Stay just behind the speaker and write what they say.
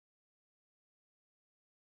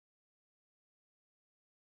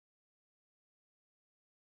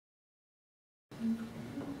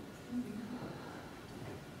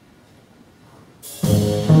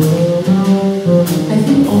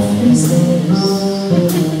I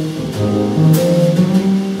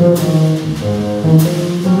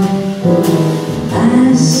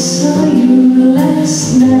saw you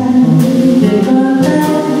last night on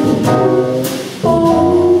that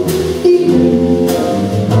old field.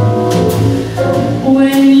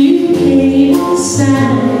 When you came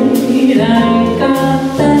inside, I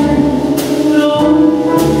got that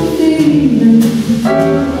old feeling.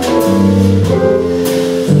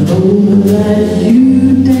 The moment that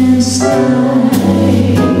you danced by,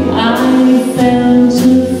 I felt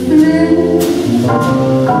a thrill.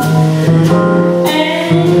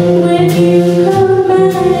 And when you caught my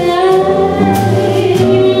eye,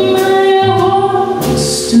 my heart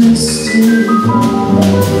stood still.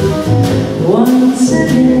 Once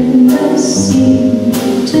again I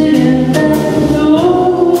seemed to get that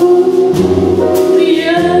old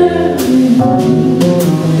yearning.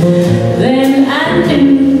 Then I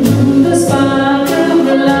knew the spark of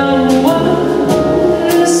love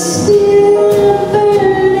was still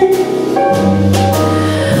burning.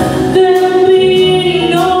 There'll be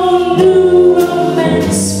no new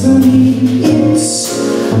romance for me. It's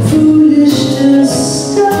foolish to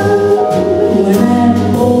stop when that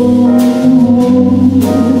old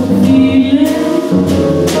feeling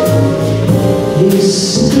is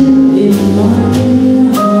still in my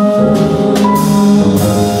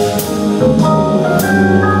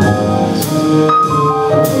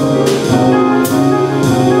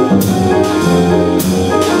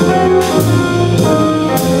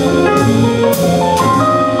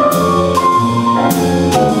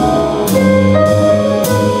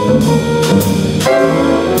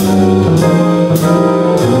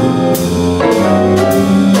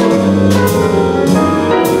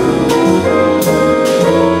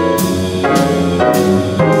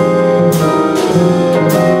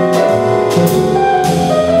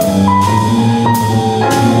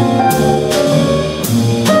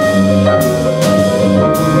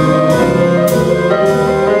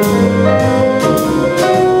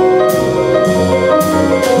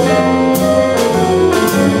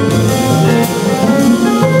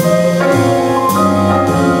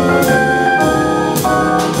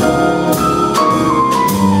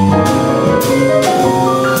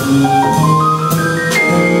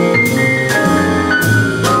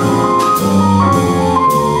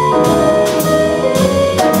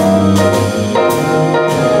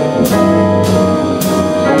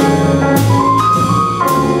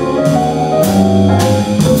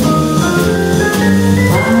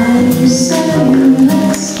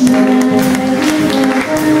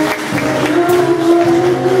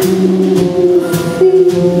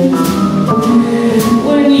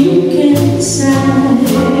when you came inside,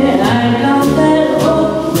 I got that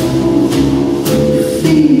old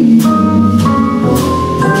feeling.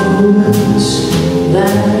 The moment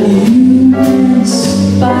that you dance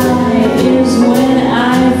by is when